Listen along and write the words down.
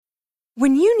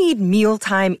When you need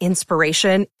mealtime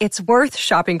inspiration, it's worth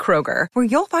shopping Kroger, where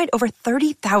you'll find over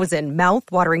 30,000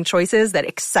 mouth-watering choices that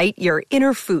excite your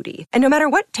inner foodie. And no matter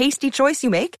what tasty choice you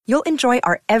make, you'll enjoy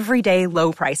our everyday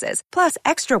low prices, plus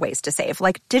extra ways to save,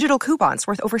 like digital coupons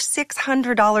worth over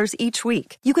 $600 each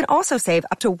week. You can also save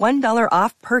up to $1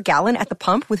 off per gallon at the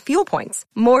pump with fuel points.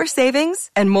 More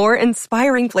savings and more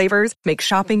inspiring flavors make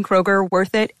shopping Kroger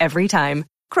worth it every time.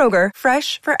 Kroger,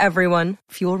 fresh for everyone.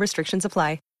 Fuel restrictions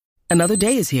apply. Another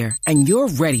day is here, and you're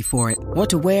ready for it. What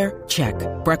to wear? Check.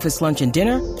 Breakfast, lunch, and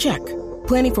dinner? Check.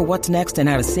 Planning for what's next and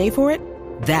how to save for it?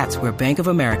 That's where Bank of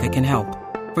America can help.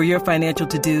 For your financial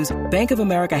to-dos, Bank of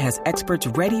America has experts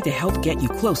ready to help get you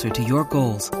closer to your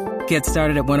goals. Get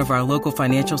started at one of our local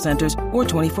financial centers or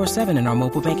 24/7 in our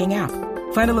mobile banking app.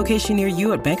 Find a location near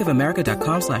you at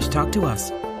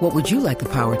bankofamerica.com/talktous. What would you like the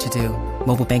power to do?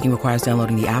 Mobile banking requires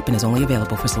downloading the app and is only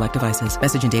available for select devices.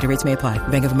 Message and data rates may apply.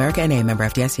 Bank of America N.A., member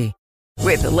FDIC.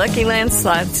 With the Lucky Land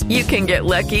Slots, you can get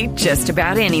lucky just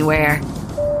about anywhere.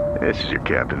 This is your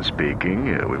captain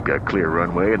speaking. We've got clear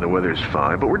runway and the weather's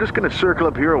fine, but we're just going to circle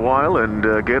up here a while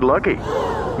and get lucky.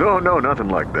 No, nothing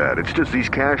like that. It's just these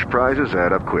cash prizes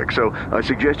add up quick. So I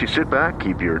suggest you sit back,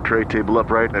 keep your tray table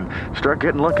upright, and start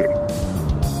getting lucky.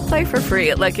 Play for free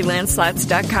at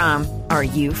LuckyLandSlots.com. Are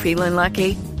you feeling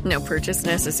lucky? No purchase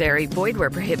necessary. Void where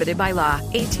prohibited by law.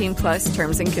 18 plus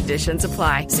terms and conditions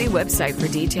apply. See website for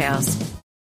details.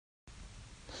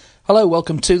 Hello,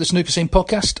 welcome to the Snooker Scene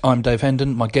podcast. I'm Dave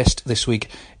Hendon. My guest this week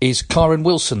is Kyren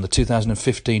Wilson, the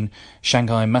 2015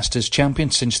 Shanghai Masters champion.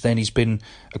 Since then, he's been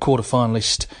a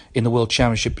quarter-finalist in the World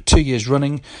Championship 2 years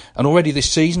running. And already this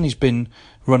season, he's been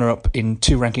runner-up in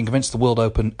two ranking events, the World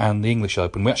Open and the English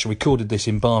Open. We actually recorded this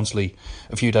in Barnsley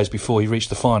a few days before he reached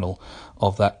the final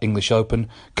of that English Open.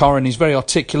 Kyren is very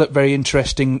articulate, very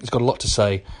interesting. He's got a lot to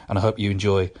say, and I hope you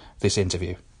enjoy this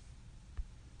interview.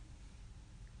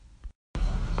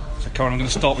 So, Kyren, I'm going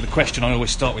to start with a question I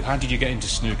always start with. How did you get into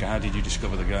snooker? How did you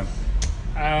discover the game?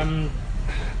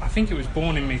 I think it was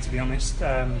born in me, to be honest.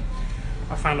 I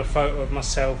found a photo of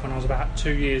myself when I was about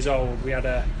 2 years old. We had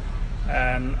a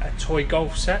toy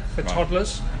golf set for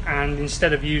toddlers, and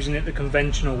instead of using it the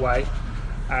conventional way,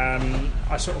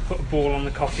 I sort of put a ball on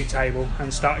the coffee table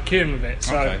and started queuing with it.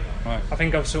 So I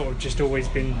think I've sort of just always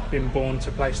been born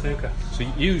to play snooker. So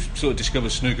you sort of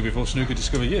discovered snooker before snooker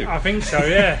discovered you? I think so,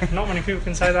 yeah. Not many people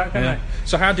can say that, can they?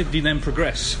 So how did you then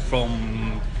progress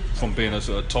from being a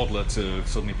sort of toddler to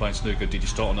suddenly playing snooker? Did you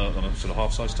start on a sort of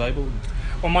half-size table?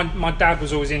 Well, my dad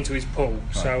was always into his pool,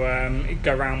 so he'd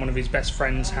go around one of his best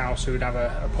friend's house who would have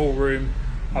a pool room.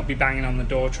 I'd be banging on the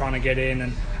door trying to get in,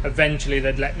 and eventually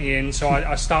they'd let me in. So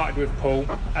I started with pool.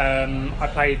 I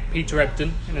played Peter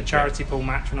Ebdon in a charity pool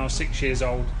match when I was 6 years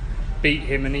old. Beat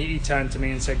him, and he turned to me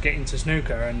and said, "Get into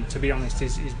snooker." And to be honest,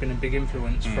 he's been a big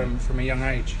influence from a young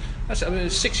age.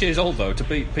 6 years old though, to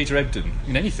beat Peter Ebdon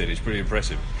in anything is pretty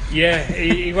impressive. Yeah,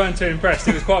 he weren't too impressed.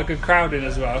 It was quite a good crowd in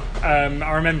as well.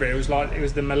 I remember it was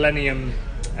the Millennium.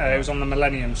 It was on the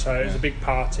Millennium, so it was a big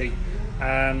party.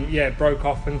 It broke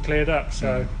off and cleared up.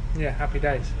 So happy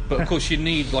days. But of course, you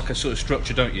need like a sort of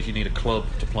structure, don't you? You need a club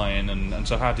to play in, and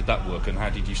so how did that work? And how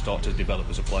did you start to develop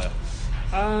as a player?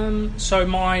 So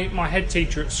my head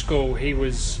teacher at school, he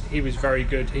was very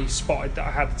good. He spotted that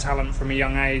I had the talent from a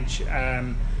young age.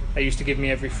 They used to give me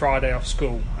every Friday off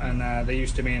school, and they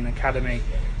used to be in an academy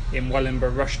in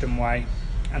Wellingborough, Rushton Way,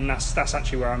 and that's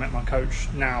actually where I met my coach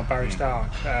now, Barry Stark.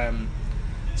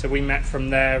 So we met from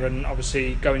there, and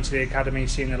obviously going to the academy,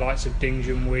 seeing the likes of Ding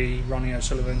Junhui, Ronnie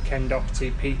O'Sullivan, Ken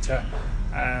Doherty, Peter.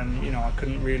 I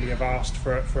couldn't really have asked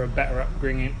for a better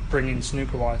upbringing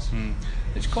snooker-wise.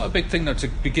 It's quite a big thing though to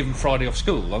be given Friday off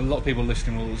school. A lot of people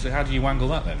listening will say, "How do you wangle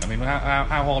that then?" I mean, how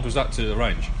hard was that to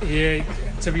arrange? Yeah,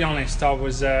 to be honest, I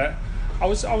was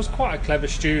quite a clever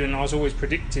student. I was always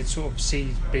predicted sort of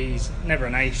C's, B's, never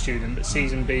an A student, but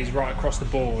C's and B's right across the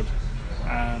board.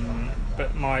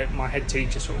 But my head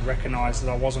teacher sort of recognised that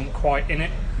I wasn't quite in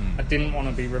it. I didn't want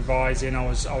to be revising. I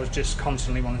was just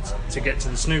constantly wanting to get to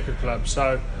the snooker club.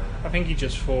 So I think he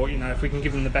just thought, if we can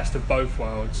give him the best of both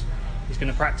worlds, he's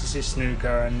going to practice his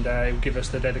snooker and he'll give us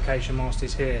the dedication whilst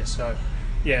he's here. So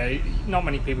not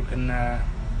many people can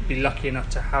be lucky enough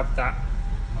to have that.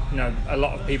 A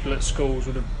lot of people at schools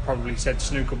would have probably said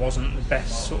snooker wasn't the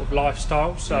best sort of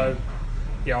lifestyle. So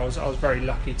I was very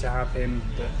lucky to have him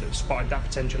that spotted that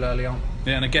potential early on.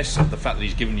 Yeah, and I guess the fact that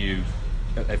he's given you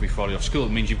every Friday off school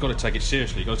means you've got to take it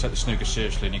seriously. You've got to take the snooker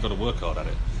seriously, and you've got to work hard at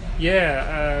it.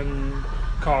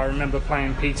 I remember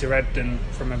playing Peter Ebdon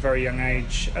from a very young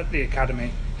age at the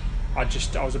academy, I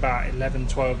was about 11,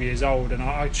 12 years old, and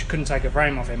I just couldn't take a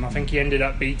frame off him. I think he ended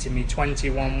up beating me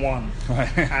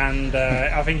 21-1, and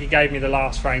I think he gave me the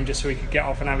last frame just so he could get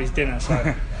off and have his dinner.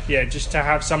 So yeah, just to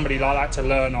have somebody like that to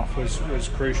learn off was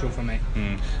crucial for me.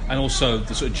 And also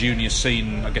the sort of junior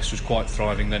scene, I guess, was quite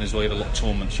thriving then as well. You had a lot of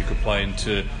tournaments you could play in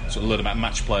to sort of learn about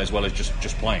match play as well as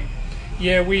just playing.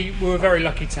 Yeah, we were very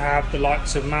lucky to have the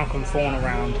likes of Malcolm Thorne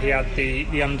around. He had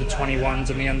the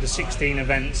under-21s and the under-16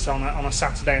 events on a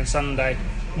Saturday and Sunday,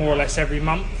 more or less every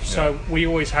month. Yeah. So we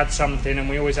always had something, and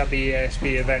we always had the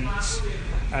EASB events.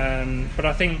 But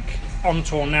I think on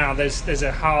tour now, there's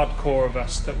a hardcore of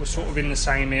us that were sort of in the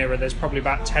same era. There's probably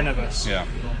about 10 of us. Yeah.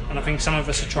 And I think some of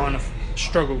us are trying to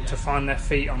struggle to find their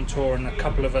feet on tour, and a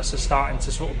couple of us are starting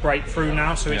to sort of break through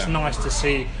now. So it's nice to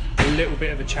see a little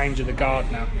bit of a change of the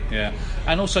guard now. Yeah,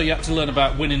 and also you had to learn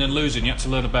about winning and losing. You had to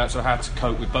learn about sort of how to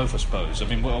cope with both, I suppose. I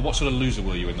mean, what sort of loser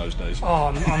were you in those days? Oh,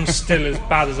 I'm still as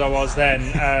bad as I was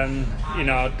then. You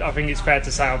know, I think it's fair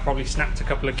to say I probably snapped a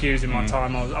couple of cues in my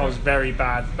time. I was very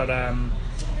bad, but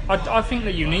I think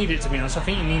that you need it, to be honest. I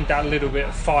think you need that little bit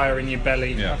of fire in your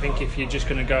belly. Yeah. I think if you're just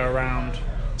going to go around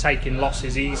taking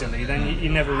losses easily, then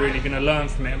you're never really going to learn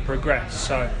from it and progress.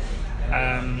 So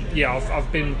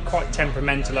I've been quite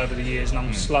temperamental over the years, and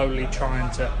I'm slowly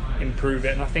trying to improve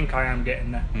it, and I think I am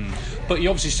getting there. But you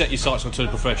obviously set your sights on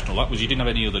turning professional. That was, you didn't have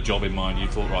any other job in mind. You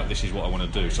thought, right, this is what I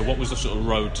want to do. So what was the sort of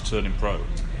road to turning pro?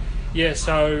 Yeah,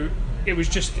 so it was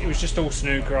just all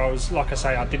snooker. Like I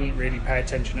say, I didn't really pay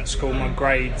attention at school. My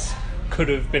grades could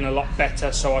have been a lot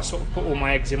better, so I sort of put all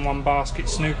my eggs in one basket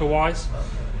snooker wise.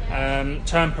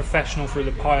 Turned professional through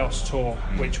the Pios Tour,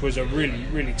 which was a really,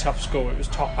 really tough school. It was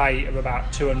top 8 of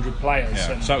about 200 players.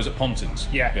 Yeah. So it was at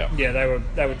Pontins? Yeah,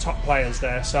 they were top players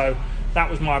there. So that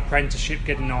was my apprenticeship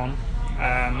getting on.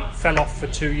 Fell off for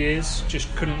 2 years,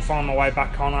 just couldn't find my way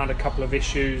back on. I had a couple of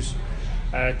issues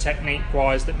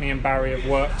technique-wise that me and Barry have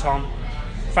worked on.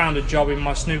 Found a job in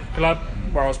my snooker club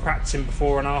where I was practicing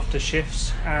before and after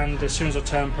shifts, and as soon as I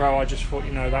turned pro, I just thought,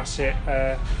 that's it,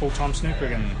 full-time snooker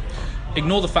again.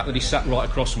 Ignore the fact that he sat right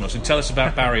across from us, and tell us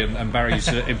about Barry and Barry's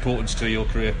importance to your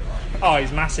career. Oh,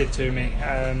 he's massive to me.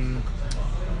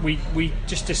 We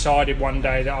just decided one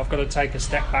day that I've got to take a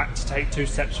step back to take 2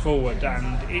 steps forward,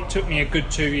 and it took me a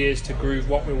good 2 years to groove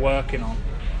what we're working on.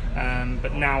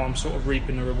 But now I'm sort of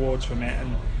reaping the rewards from it,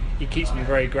 and he keeps me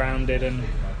very grounded and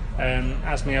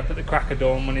has me up at the crack of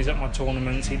dawn when he's at my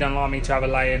tournaments. He don't like me to have a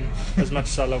lay-in as much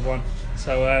as I love one.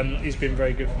 So he's been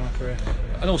very good for my career.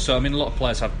 And also, I mean, a lot of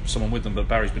players have someone with them, but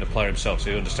Barry's been a player himself, so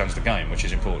he understands the game, which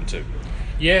is important too.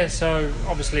 Yeah, so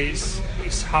obviously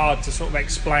it's hard to sort of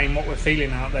explain what we're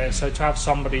feeling out there. So to have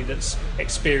somebody that's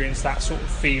experienced that sort of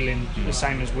feeling the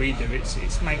same as we do,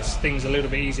 it makes things a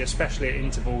little bit easier, especially at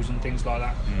intervals and things like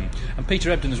that. And Peter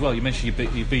Ebdon as well. You mentioned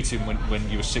you beat him when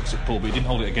you were 6 at pool, but he didn't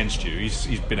hold it against you.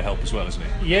 He's been a help as well, hasn't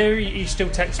he? Yeah, he still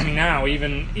texts me now.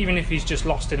 Even if he's just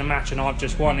lost in a match and I've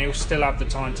just won, he'll still have the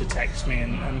time to text me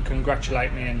and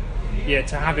congratulate me. And yeah,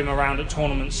 to have him around at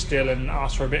tournaments still and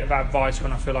ask for a bit of advice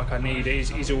when I feel like I need it,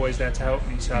 he's always there to help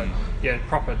me. So yeah,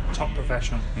 proper top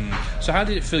professional. So how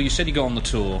did it feel? You said you got on the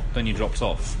tour, then you dropped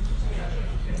off.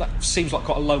 That seems like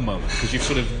quite a low moment, because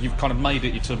you've kind of made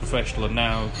it, you turned professional, and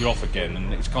now you're off again,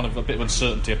 and it's kind of a bit of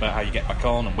uncertainty about how you get back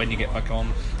on and when you get back on.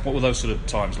 What were those sort of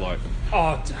times like?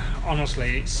 Oh,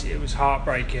 honestly, it was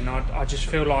heartbreaking. I just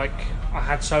feel like I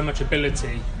had so much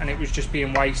ability, and it was just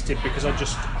being wasted because I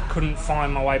couldn't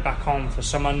find my way back on for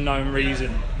some unknown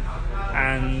reason.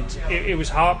 And it was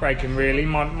heartbreaking, really.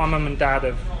 My mum and dad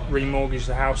have remortgaged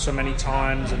the house so many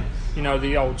times, and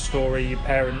the old story, your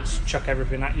parents chuck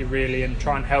everything at you really and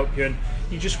try and help you, and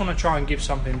you just want to try and give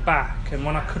something back. And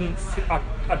when I couldn't,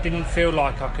 I didn't feel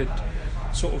like I could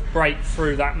sort of break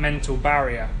through that mental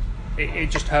barrier.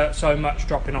 It just hurt so much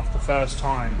dropping off the first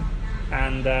time.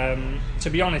 And to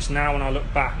be honest, now when I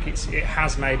look back, it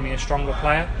has made me a stronger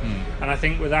player. And I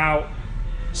think without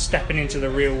stepping into the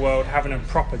real world, having a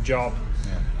proper job,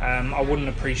 I wouldn't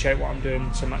appreciate what I'm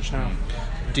doing so much now.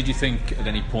 Did you think at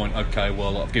any point, okay,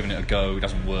 well, I've given it a go, it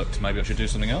hasn't worked, maybe I should do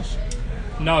something else?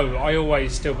 No, I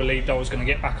always still believed I was going to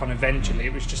get back on eventually.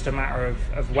 It was just a matter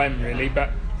of when, really.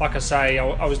 But like I say,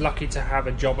 I was lucky to have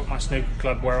a job at my snooker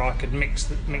club where I could mix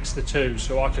the two,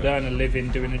 so I could earn a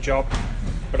living doing a job,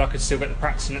 but I could still get the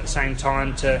practicing at the same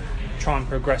time to try and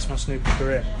progress my snooker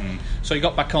career. So you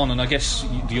got back on, and I guess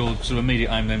your sort of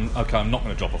immediate aim then, okay, I'm not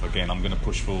going to drop off again, I'm going to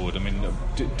push forward. I mean,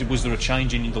 was there a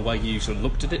change in the way you sort of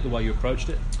looked at it, the way you approached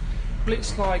it? Well,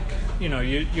 it's like,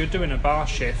 you're doing a bar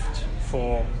shift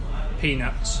for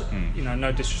peanuts.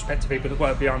 No disrespect to people that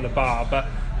work behind the bar, but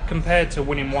compared to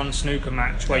winning one snooker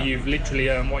match where you've literally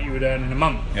earned what you would earn in a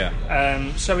month.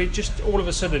 So it just all of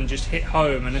a sudden just hit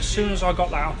home, and as soon as I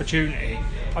got that opportunity,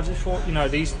 I just thought,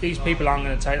 these people aren't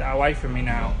going to take that away from me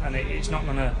now, and I'm not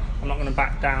going to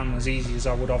back down as easy as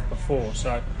I would have before.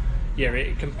 So yeah,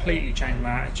 it completely changed my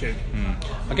attitude.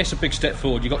 I guess a big step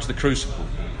forward, you got to the Crucible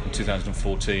in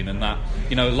 2014, and that,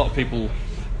 a lot of people,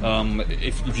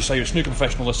 if you say you're a snooker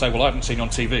professional, they'll say, well, I haven't seen you on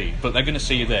TV, but they're going to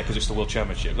see you there because it's the World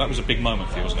Championship. That was a big moment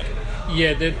for you, wasn't it?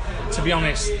 Yeah, to be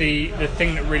honest, the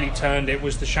thing that really turned it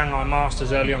was the Shanghai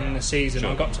Masters early on in the season.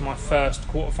 Sure. I got to my first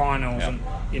quarterfinals, and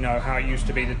how it used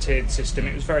to be the tiered system,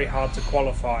 it was very hard to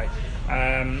qualify.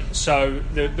 So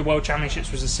the World Championships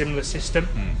was a similar system.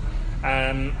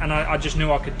 And I just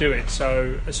knew I could do it.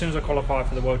 So as soon as I qualified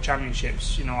for the World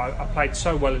Championships, I played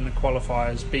so well in the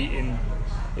qualifiers, beating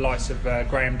the likes of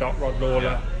Graham Dott, Rod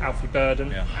Lawler, Alfie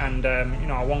Burden, and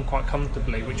I won quite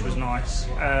comfortably, which was nice.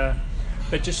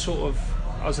 But just sort of,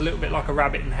 I was a little bit like a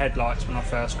rabbit in headlights when I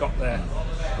first got there,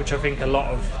 which I think a lot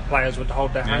of players would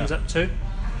hold their hands up to.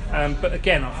 But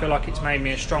again, I feel like it's made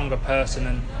me a stronger person,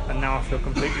 and now I feel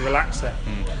completely relaxed there.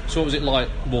 So what was it like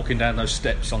walking down those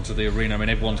steps onto the arena? I mean,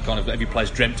 every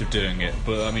player's dreamt of doing it,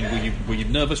 but I mean, were you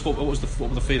nervous? What were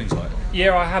the feelings like?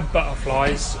 Yeah, I had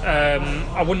butterflies.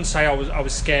 I wouldn't say I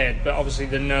was scared, but obviously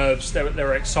the nerves, there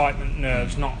were excitement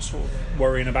nerves, not sort of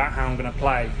worrying about how I'm going to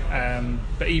play.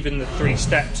 But even the 3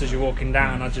 steps as you're walking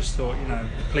down, I just thought,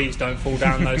 please don't fall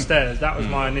down those stairs. That was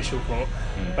my initial thought.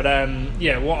 But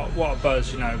what a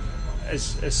buzz,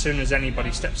 as soon as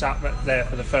anybody steps out there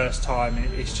for the first time,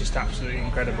 it's just absolutely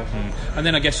incredible. And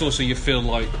then I guess also you feel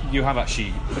like you have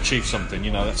actually achieved something.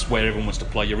 That's where everyone wants to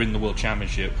play. You're in the World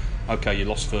Championship. Okay, you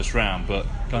lost first round, but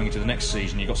going into the next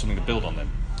season, you've got something to build on then.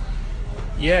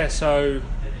 Yeah, so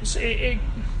it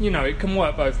can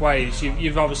work both ways.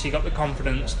 You've obviously got the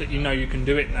confidence that you can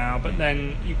do it now, but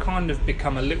then you kind of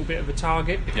become a little bit of a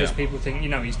target because people think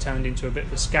he's turned into a bit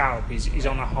of a scalp. He's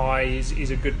on a high. He's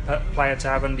a good player to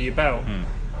have under your belt.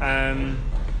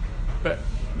 But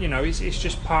it's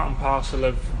just part and parcel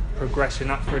of progressing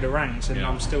up through the ranks, and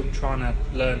I'm still trying to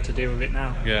learn to deal with it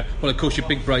now. Yeah. Well, of course, your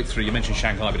big breakthrough, you mentioned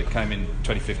Shanghai, but it came in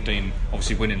 2015,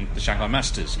 obviously winning the Shanghai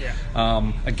Masters.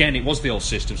 Again, it was the old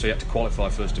system, so you had to qualify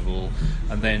first of all,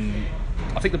 and then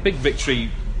I think the big victory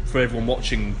for everyone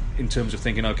watching in terms of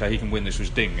thinking, okay, he can win this, was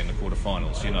Ding in the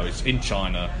quarterfinals. It's in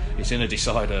China, it's in a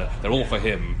decider, they're all for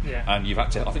him, and you've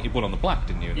had to, I think you won on the black,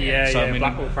 didn't you?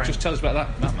 Just tell us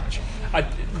about that match.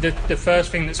 The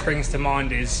first thing that springs to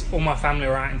mind is all my family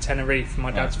were out in Tenerife for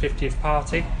my dad's 50th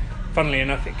party. Funnily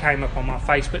enough, it came up on my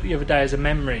Facebook the other day as a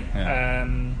memory.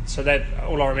 So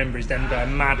all I remember is them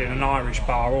going mad in an Irish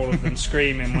bar, all of them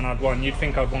screaming when I'd won. You'd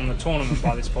think I'd won the tournament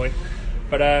by this point.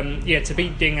 But to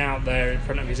beat Ding out there in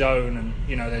front of his own, and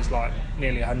there's like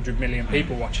nearly 100 million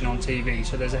people watching on TV,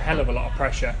 so there's a hell of a lot of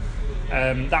pressure.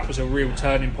 That was a real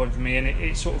turning point for me, and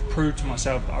it sort of proved to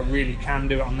myself that I really can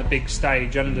do it on the big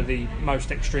stage under the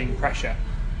most extreme pressure.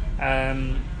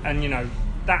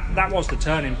 That was the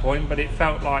turning point, but it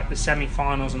felt like the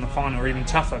semi-finals and the final are even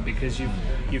tougher because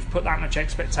you've put that much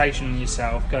expectation on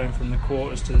yourself going from the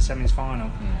quarters to the semis-final.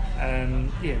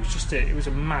 It was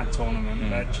a mad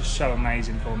tournament, but just so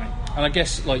amazing for me. And I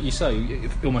guess, like you say, it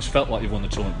almost felt like you've won the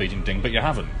tournament beating Ding, but you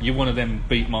haven't. You want to then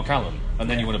beat Mark Allen, and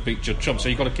then you want to beat Judd Trump, so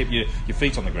you've got to keep your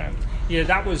feet on the ground. Yeah,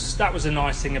 that was a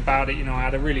nice thing about it. I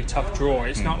had a really tough draw.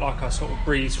 It's not like I sort of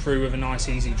breezed through with a nice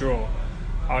easy draw.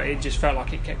 It just felt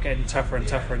like it kept getting tougher and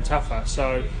tougher and tougher.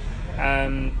 So,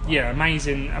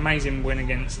 amazing win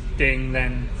against Ding,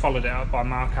 then followed it up by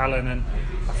Mark Allen, and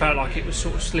I felt like it was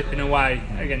sort of slipping away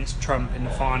against Trump in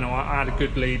the final. I had a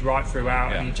good lead right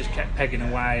throughout, and he just kept pegging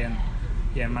away, and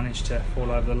managed to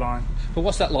fall over the line. But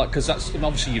what's that like? Because that's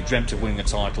obviously you've dreamt of winning a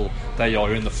title. There you are,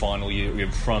 you're in the final, you're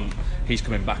in front. He's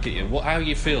coming back at you. How do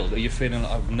you feel? Are you feeling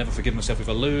like, I've never forgiven myself if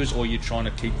I lose, or are you trying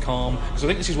to keep calm? Because I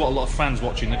think this is what a lot of fans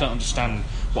watching, they don't understand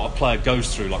what a player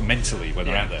goes through, like mentally, when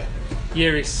they're out there.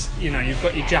 Yeah, it's, you've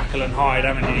got your Jekyll and Hyde,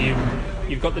 haven't you?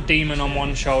 You've got the demon on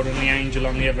one shoulder and the angel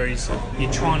on the other.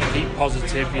 You're trying to keep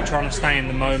positive. You're trying to stay in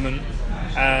the moment.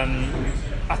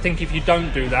 I think if you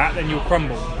don't do that, then you'll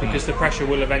crumble because the pressure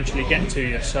will eventually get to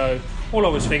you. So all I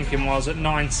was thinking was at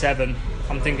 9-7,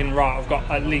 I'm thinking, right, I've got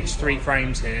at least 3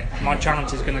 frames here. My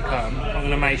chance is going to come. I'm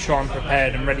going to make sure I'm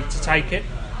prepared and ready to take it.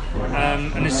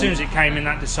 And as soon as it came in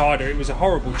that decider, it was a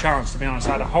horrible chance, to be honest.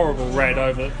 I had a horrible red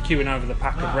queuing over the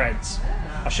pack of reds.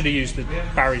 I should have used the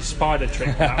Barry's spider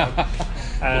trick for that one.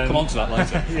 We'll come on to that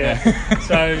later. Yeah.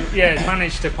 So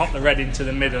managed to pop the red into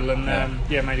the middle and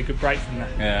made a good break from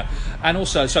there. Yeah. And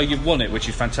also, so you've won it, which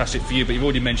is fantastic for you, but you've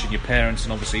already mentioned your parents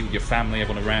and obviously your family,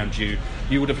 everyone around you.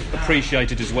 You would have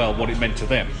appreciated as well what it meant to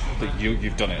them that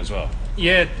you've done it as well.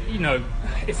 Yeah,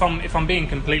 if I'm being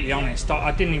completely honest,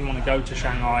 I didn't even want to go to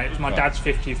Shanghai. It was my dad's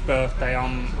 50th birthday.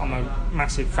 I'm a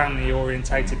massive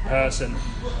family-orientated person,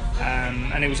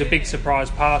 and it was a big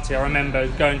surprise party. I remember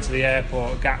going to the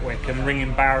airport at Gatwick and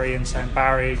ringing Barry and saying,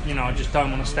 Barry, I just don't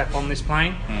want to step on this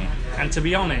plane. And to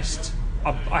be honest,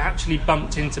 I actually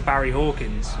bumped into Barry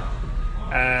Hawkins,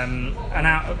 and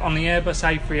out on the Airbus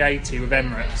A380 with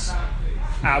Emirates.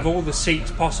 Out of all the seats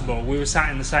possible, we were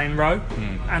sat in the same row,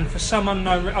 and for some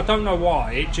unknown, I don't know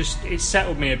why, it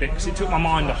settled me a bit because it took my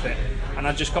mind off it, and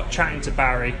I just got chatting to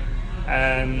Barry.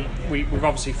 We've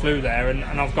obviously flew there, and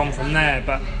I've gone from there.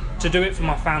 But to do it for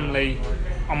my family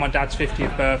on my dad's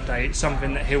 50th birthday, it's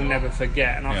something that he'll never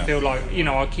forget, and I feel like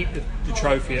I keep the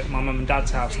trophy at my mum and dad's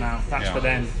house now. That's for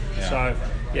them. Yeah. So.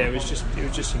 Yeah, it was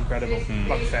just incredible,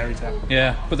 like a fairy tale.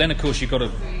 Yeah, but then of course you've got to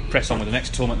press on with the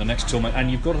next tournament, and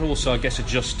you've got to also, I guess,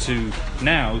 adjust to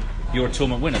now you're a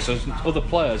tournament winner, so other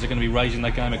players are going to be raising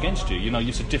their game against you.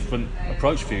 It's a different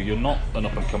approach for you. You're not an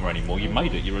up and comer anymore. You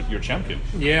made it. You're a champion.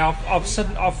 Yeah,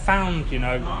 I've found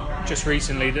just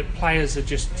recently that players are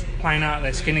just playing out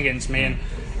their skin against me, and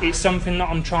it's something that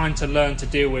I'm trying to learn to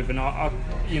deal with, and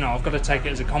I've got to take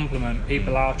it as a compliment.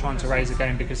 People are trying to raise the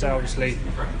game because they obviously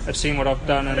have seen what I've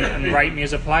done and rate me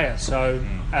as a player. So,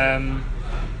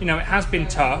 it has been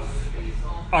tough.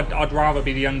 I'd rather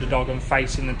be the underdog and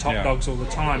facing the top dogs all the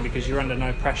time because you're under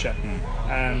no pressure.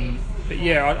 But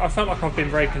I felt like I've been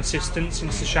very consistent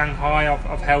since the Shanghai.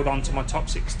 I've held on to my top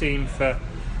 16 for,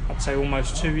 I'd say,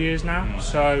 almost 2 years now.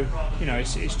 So,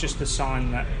 it's just a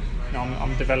sign that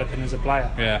I'm developing as a player.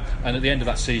 Yeah, and at the end of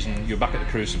that season, you're back at the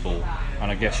Crucible,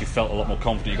 and I guess you felt a lot more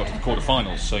confident. You got to the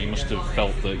quarterfinals, so you must have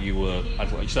felt that you were,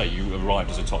 as what you say, you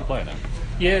arrived as a top player now.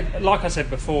 Yeah, like I said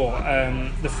before,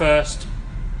 the first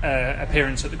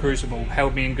appearance at the Crucible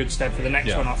held me in good stead for the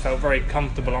next one. I felt very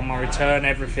comfortable on my return.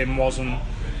 Everything wasn't,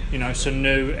 so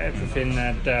new. Everything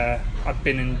that I'd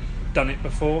been and done it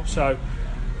before. So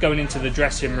going into the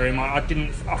dressing room, I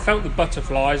felt the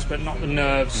butterflies, but not the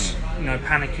nerves,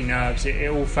 panicky nerves. It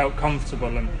all felt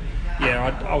comfortable, and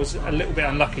I was a little bit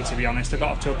unlucky, to be honest. I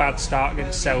got off to a bad start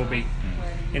against Selby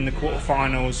in the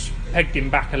quarterfinals, pegged him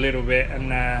back a little bit,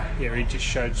 and he just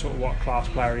showed sort of what class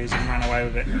player he is and ran away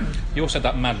with it. You also had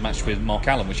that mad match with Mark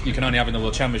Allen, which you can only have in the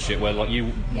World Championship, where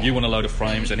you won a load of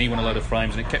frames and he won a load of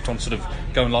frames, and it kept on sort of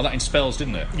going like that in spells,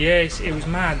 didn't it? Yeah, it was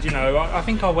mad. I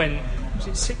think I went, was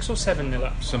it 6 or 7-0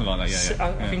 up? Something like that,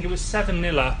 yeah. I think it was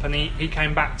 7-0 up, and he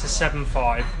came back to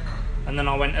 7-5, and then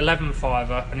I went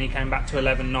 11-5 up, and he came back to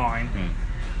 11-9,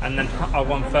 and then I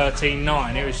won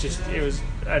 13-9. It was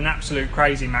an absolute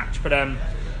crazy match, but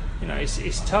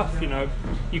it's tough.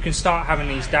 You can start having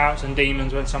these doubts and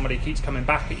demons when somebody keeps coming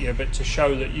back at you, but to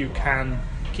show that you can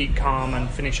keep calm and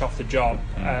finish off the job,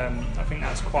 I think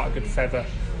that's quite a good feather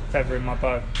in my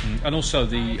bow. And also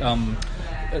the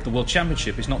World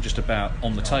Championship is not just about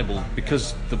on the table,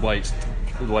 because the way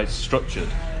it's structured.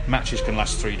 Matches can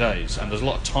last 3 days, and there's a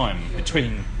lot of time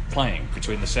between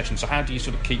the sessions. So how do you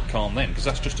sort of keep calm then? Because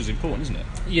that's just as important, isn't it?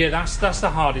 Yeah, that's the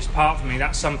hardest part for me.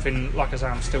 That's something, like I say,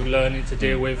 I'm still learning to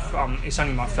deal with. It's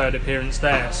only my third appearance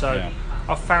there, so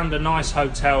I've found a nice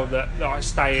hotel that I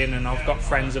stay in, and I've got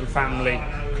friends and family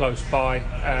close by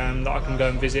that I can go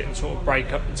and visit and sort of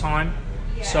break up the time.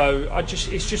 So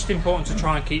it's just important to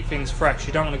try and keep things fresh.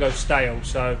 You don't want to go stale,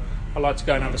 so I like to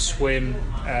go and have a swim.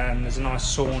 There's a nice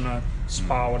sauna,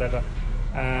 spa, whatever,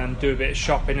 and do a bit of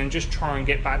shopping and just try and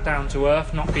get back down to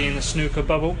earth, not be in the snooker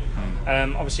bubble.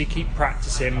 Obviously keep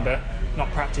practicing, but not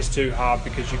practice too hard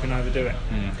because you can overdo it.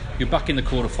 You're back in the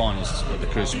quarterfinals at the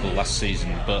Crucible last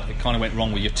season, but it kind of went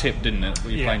wrong with your tip, didn't it?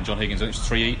 You were playing John Higgins, it was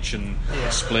 3 each and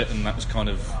split, and that was kind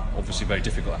of obviously very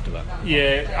difficult after that.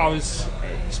 Yeah,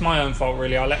 it's my own fault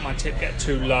really. I let my tip get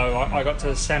too low. I got to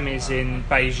the semis in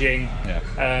Beijing,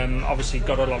 obviously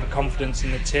got a lot of confidence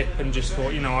in the tip and just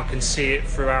thought, I can see it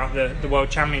throughout the World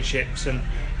Championships, and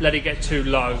let it get too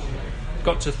low.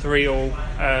 Got to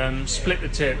 3-all, split the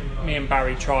tip. Me and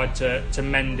Barry tried to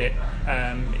mend it.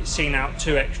 Seen out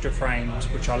 2 extra frames,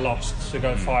 which I lost, to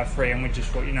go 5-3, and we just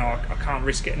thought, I can't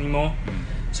risk it anymore.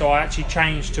 So I actually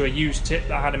changed to a used tip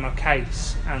that I had in my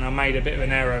case, and I made a bit of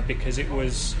an error because it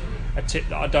was a tip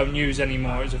that I don't use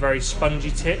anymore. It was a very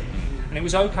spongy tip, and it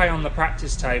was okay on the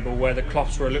practice table where the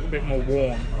cloths were a little bit more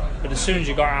warm, but as soon as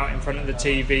you got out in front of the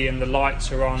TV and the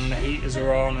lights are on, the heaters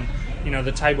are on, and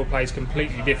the table play is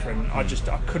completely different. I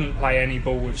couldn't play any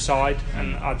ball with side,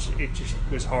 and it just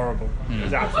was horrible. It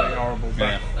was absolutely horrible.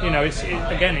 But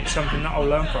it's something that I'll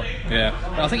learn from. Yeah,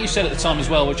 I think you said at the time as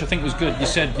well, which I think was good. You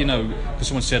said, because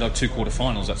someone said, 2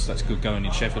 quarterfinals, that's good going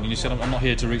in Sheffield, and you said, I'm not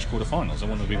here to reach quarterfinals. I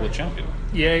want to be world champion.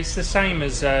 Yeah, it's the same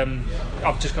as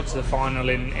I've just got to the final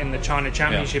in the China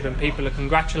Championship, and people are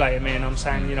congratulating me, and I'm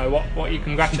saying, what are you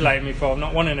congratulating me for? I've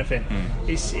not won anything.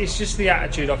 It's just the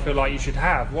attitude I feel like you should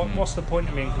have. What's the point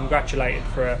of being congratulated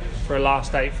for a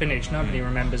last 8 finish? Nobody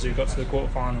remembers who got to the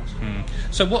quarterfinals.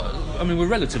 So we're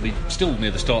relatively still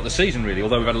near the start of the season, really,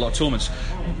 although we've had a lot of tournaments.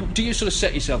 Do you sort of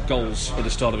set yourself goals at the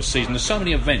start of a season? There's so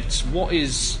many events. What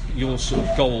is your sort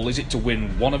of goal? Is it to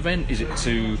win one event? Is it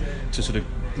to sort of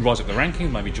rise up the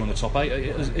rankings, maybe join the top 8?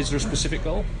 Is there a specific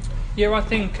goal? Yeah, I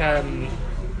think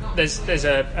there's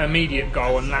an immediate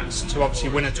goal, and that's to obviously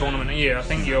win a tournament a year. I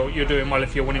think you're doing well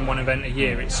if you're winning one event a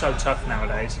year. It's so tough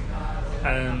nowadays.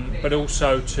 But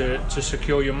also to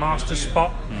secure your Masters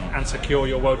spot and secure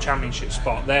your World Championship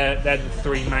spot. They're the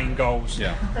 3 main goals.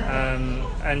 Yeah.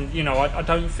 I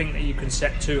don't think that you can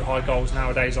set too high goals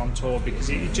nowadays on tour, because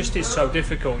it just is so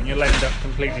difficult, and you'll end up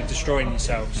completely destroying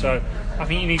yourself. So I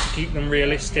think you need to keep them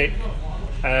realistic,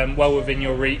 well within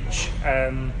your reach.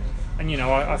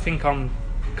 I think I'm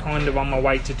kind of on my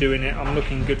way to doing it. I'm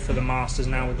looking good for the Masters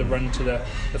now with the run to the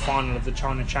final of the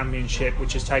China Championship,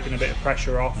 which has taken a bit of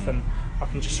pressure off, and I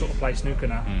can just sort of play snooker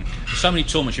now. So many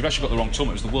tournaments. You've actually got the wrong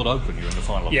tournament. It was the World Open you were in the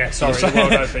final of. Yeah, sorry, the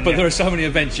World Open. But there are so many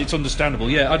events, it's understandable.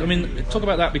 Yeah, I mean, talk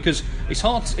about that, because it's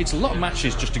hard. It's a lot of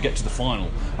matches just to get to the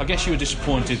final. I guess you were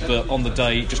disappointed that on the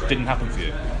day it just didn't happen for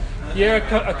you. Yeah,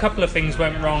 a couple of things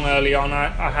went wrong early on.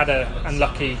 I had an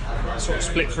unlucky sort of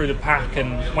split through the pack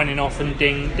and went in off, and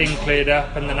Ding cleared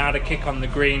up, and then I had a kick on the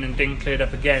green and Ding cleared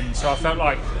up again. So I felt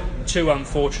like 2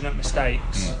 unfortunate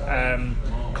mistakes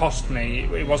cost me.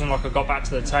 It wasn't like I got back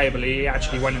to the table. He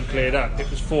actually went and cleared up. It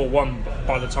was 4-1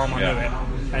 by the time I knew it.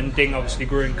 And Ding obviously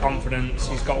grew in confidence.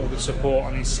 He's got all the support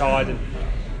on his side, and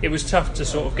it was tough to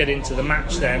sort of get into the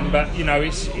match then. But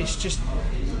it's just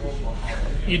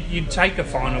you'd take a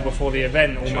final before the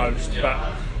event almost,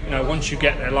 but once you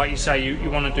get there, like you say, you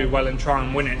want to do well and try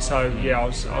and win it. So yeah, I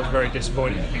was very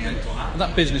disappointed in the end.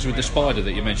 That business with the spider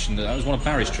that you mentioned, that was one of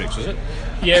Barry's tricks, was it?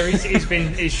 Yeah,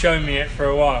 he's shown me it for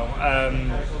a while.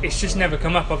 It's just never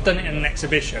come up. I've done it in an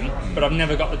exhibition, but I've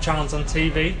never got the chance on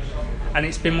TV. And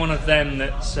it's been one of them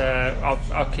that's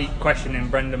I'll keep questioning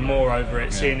Brendan Moore over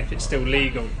it, seeing if it's still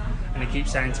legal. And he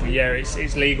keeps saying to me, yeah,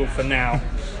 it's legal for now.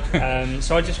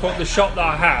 So I just thought the shot that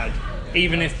I had,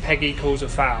 even if Peggy calls a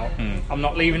foul, I'm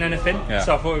not leaving anything.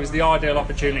 So I thought it was the ideal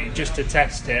opportunity just to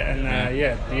test it, and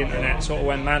the internet sort of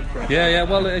went mad for it. Yeah,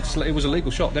 well, it was a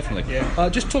legal shot, definitely. Yeah.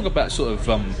 Just talk about sort of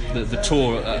the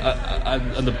tour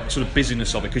and the sort of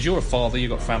busyness of it, because you're a father,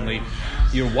 you've got family,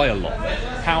 you're away a lot.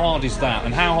 How hard is that,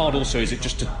 and how hard also is it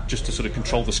just to sort of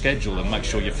control the schedule and make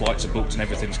sure your flights are booked and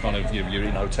everything's kind of you're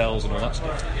in hotels and all that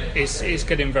stuff? It's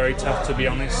getting very tough, to be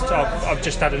honest. I've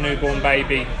just had a newborn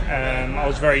baby. I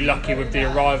was very lucky with the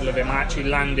arrival of him. I actually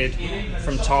landed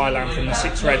from Thailand from the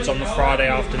Six Reds on the Friday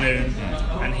afternoon,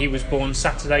 and he was born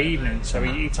Saturday evening, so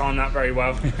he timed that very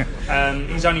well.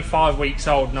 He's only 5 weeks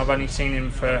old, and I've only seen him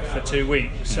for 2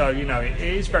 weeks, so it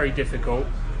is very difficult.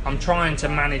 I'm trying to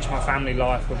manage my family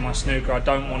life with my snooker. I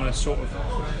don't want to sort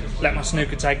of let my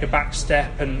snooker take a back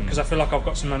step, and because I feel like I've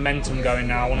got some momentum going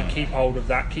now, I want to keep hold of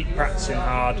that, keep practicing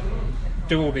hard,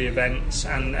 do all the events,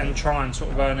 and try and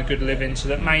sort of earn a good living, so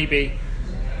that maybe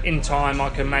in time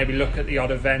I can maybe look at the odd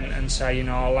event and say,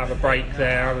 I'll have a break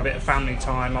there, have a bit of family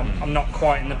time. I'm not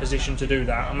quite in the position to do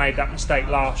that. I made that mistake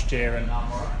last year, and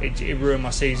it ruined my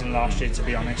season last year, to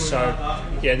be honest. So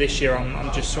yeah, this year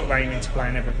I'm just sort of aiming to play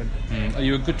in everything. Are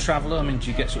you a good traveller? I mean, do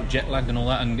you get sort of jet lagged and all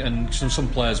that? And some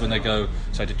players, when they go,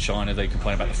 say, to China, they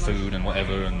complain about the food and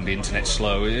whatever, and the internet's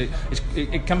slow.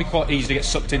 It can be quite easy to get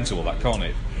sucked into all that, can't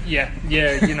it? Yeah,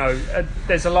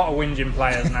 there's a lot of whinging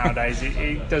players nowadays.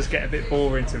 It does get a bit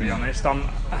boring, to be honest.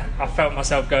 I felt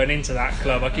myself going into that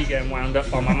club. I keep getting wound up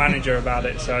by my manager about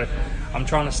it, so I'm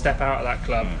trying to step out of that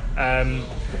club.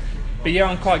 But yeah,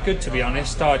 I'm quite good, to be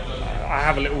honest. I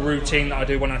have a little routine that I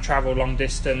do when I travel long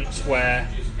distance, where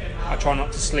I try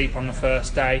not to sleep on the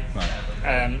first day.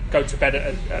 Go to bed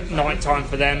at night time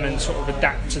for them, and sort of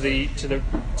adapt to the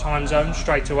time zone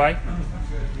straight away.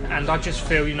 And I just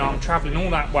feel, I'm travelling all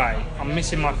that way, I'm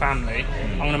missing my family,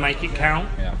 I'm going to make it count.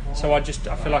 So I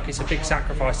feel like it's a big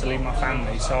sacrifice to leave my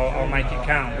family, so I'll make it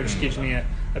count, which gives me a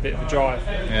bit of a drive.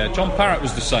 Yeah, John Parrott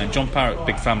was the same. John Parrott,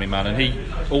 big family man, and he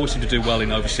always seemed to do well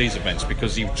in overseas events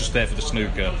because he was just there for the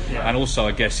snooker, and also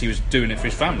I guess he was doing it for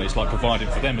his family. It's like providing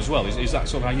for them as well. Is that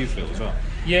sort of how you feel as well?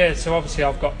 Yeah, so obviously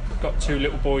I've got 2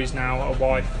 little boys now, a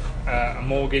wife, a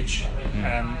mortgage,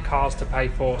 cars to pay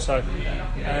for. So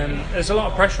there's a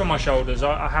lot of pressure on my shoulders.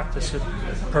 I have to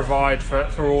provide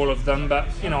for all of them, but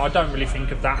I don't really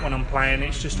think of that when I'm playing.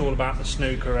 It's just all about the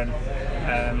snooker, and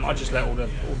I just let all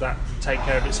that take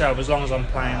care of itself. As long as I'm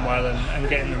playing well and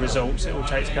getting the results, it all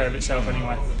takes care of itself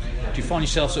anyway. Do you find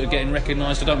yourself sort of getting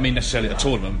recognised? I don't mean necessarily at a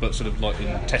tournament, but sort of like in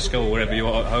Tesco or wherever you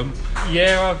are at home.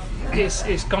 Yeah,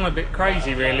 it's gone a bit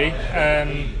crazy, really.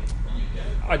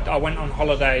 I went on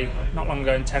holiday not long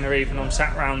ago in Tenerife, and I'm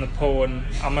sat around the pool, and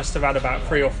I must have had about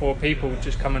 3 or 4 people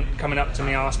just coming up to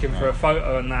me asking for a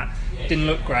photo, and that didn't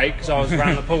look great because I was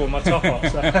around the pool with my top off.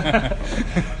 So.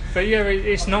 But yeah,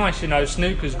 it's nice.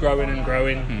 Snooker's growing and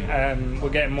growing. We're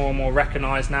getting more and more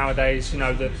recognised nowadays.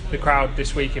 The crowd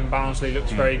this week in Barnsley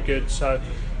looks very good. So.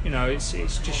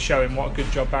 It's just showing what a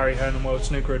good job Barry Hearn and World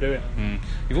Snooker are doing.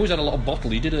 You've always had a lot of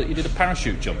bottle. You did a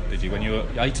parachute jump, did you, when you were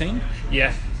 18?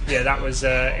 Yeah, that was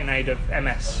in aid of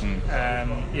MS.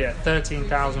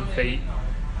 13,000 feet.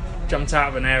 Jumped out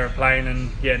of an aeroplane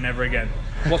and never again.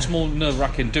 What's more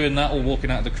nerve-wracking, doing that or walking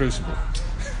out of the Crucible?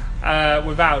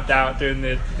 Without doubt, doing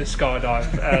the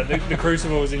skydive. The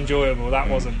Crucible was enjoyable. That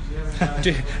wasn't.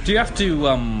 Do you have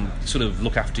to sort of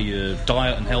look after your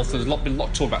diet and health? There's been a lot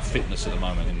of talk about fitness at the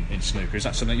moment in snooker. Is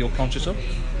that something that you're conscious of?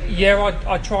 Yeah,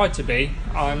 I try to be.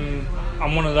 I'm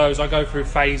one of those. I go through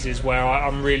phases where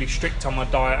I'm really strict on my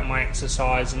diet and my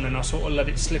exercise, and then I sort of let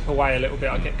it slip away a little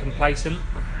bit. I get complacent.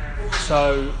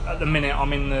 So at the minute,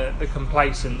 I'm in the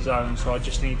complacent zone. So I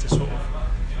just need to sort of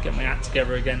get my act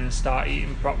together again and start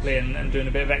eating properly and doing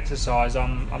a bit of exercise.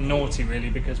 I'm naughty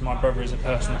really because my brother is a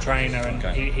personal trainer and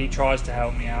he tries to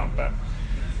help me out, but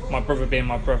my brother being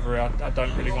my brother, I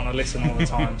don't really want to listen all the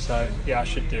time. So I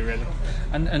should do really.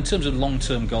 And in terms of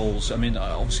long-term goals, I mean,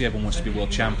 obviously everyone wants to be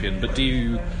world champion, but do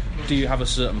you have a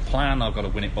certain plan? I've got to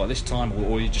win it by this time,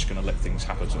 or are you just going to let things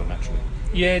happen sort of naturally?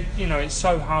 Yeah, it's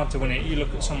so hard to win it. You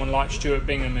look at someone like Stuart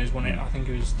Bingham who's won it. I think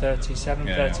he was 37,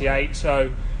 38.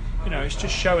 So. It's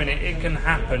just showing it can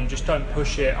happen. Just don't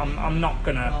push it. I'm not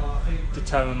gonna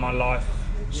determine my life.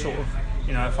 Sort of,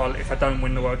 if I don't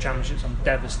win the World Championships, I'm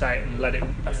devastated and let it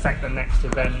affect the next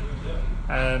event.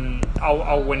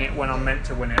 I'll win it when I'm meant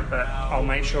to win it, but I'll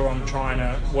make sure I'm trying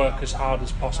to work as hard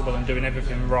as possible and doing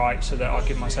everything right so that I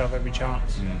give myself every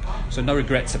chance. So no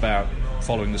regrets about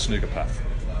following the snooker path?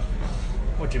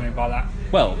 What do you mean by that?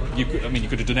 Well, you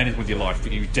could have done anything with your life,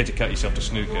 but you dedicate yourself to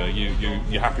snooker.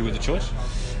 You're happy with the choice?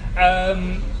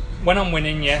 When I'm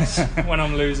winning, yes. When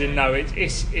I'm losing, no. It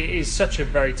is such a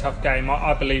very tough game.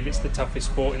 I believe it's the toughest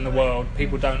sport in the world.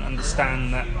 People don't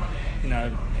understand that,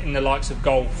 in the likes of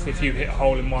golf, if you hit a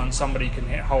hole-in-one, somebody can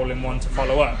hit a hole-in-one to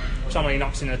follow up. If somebody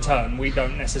knocks in a turn, we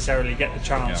don't necessarily get the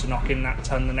chance to knock in that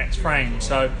turn the next frame.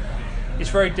 So it's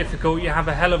very difficult. You have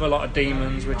a hell of a lot of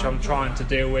demons, which I'm trying to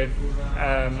deal with.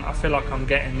 I feel like I'm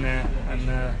getting there,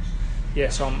 and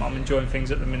so I'm enjoying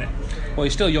things at the minute. Well,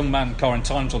 you're still a young man, Corin.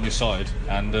 Time's on your side,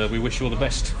 and we wish you all the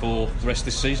best for the rest of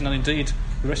this season and indeed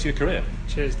the rest of your career.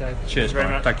 Cheers, Dave. Cheers, very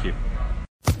much. Thank you.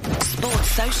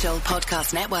 Sports Social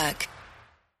Podcast Network.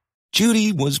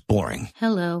 Judy was boring.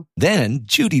 Hello. Then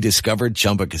Judy discovered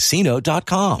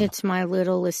ChumbaCasino.com. It's my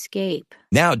little escape.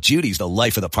 Now Judy's the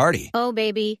life of the party. Oh,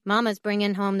 baby, mama's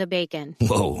bringing home the bacon.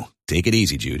 Whoa, take it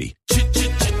easy, Judy.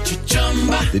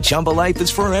 The Chumba life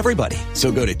is for everybody. So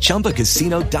go to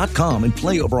ChumbaCasino.com and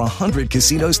play over 100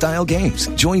 casino-style games.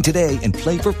 Join today and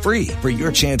play for free for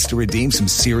your chance to redeem some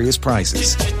serious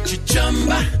prizes.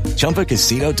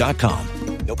 ChumbaCasino.com.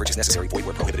 No purchase necessary. Void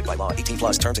where prohibited by law.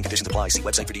 18+ terms and conditions apply. See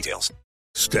website for details.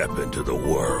 Step into the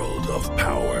world of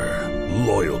power,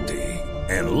 loyalty,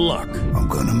 and luck. I'm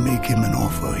going to make him an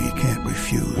offer he can't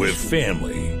refuse. With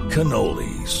family,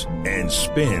 cannolis, and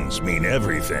spins mean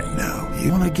everything. Now,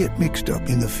 you want to get mixed up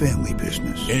in the family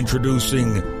business.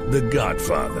 Introducing The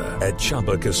Godfather at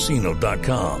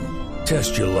ChumbaCasino.com.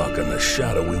 Test your luck in the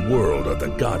shadowy world of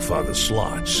The Godfather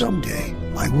slot. Someday,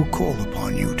 I will call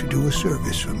upon you to do a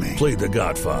service for me. Play The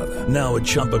Godfather, now at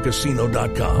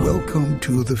ChumbaCasino.com. Welcome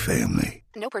to the family.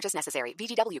 No purchase necessary.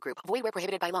 VGW Group. Void where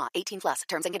prohibited by law. 18+.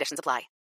 Terms and conditions apply.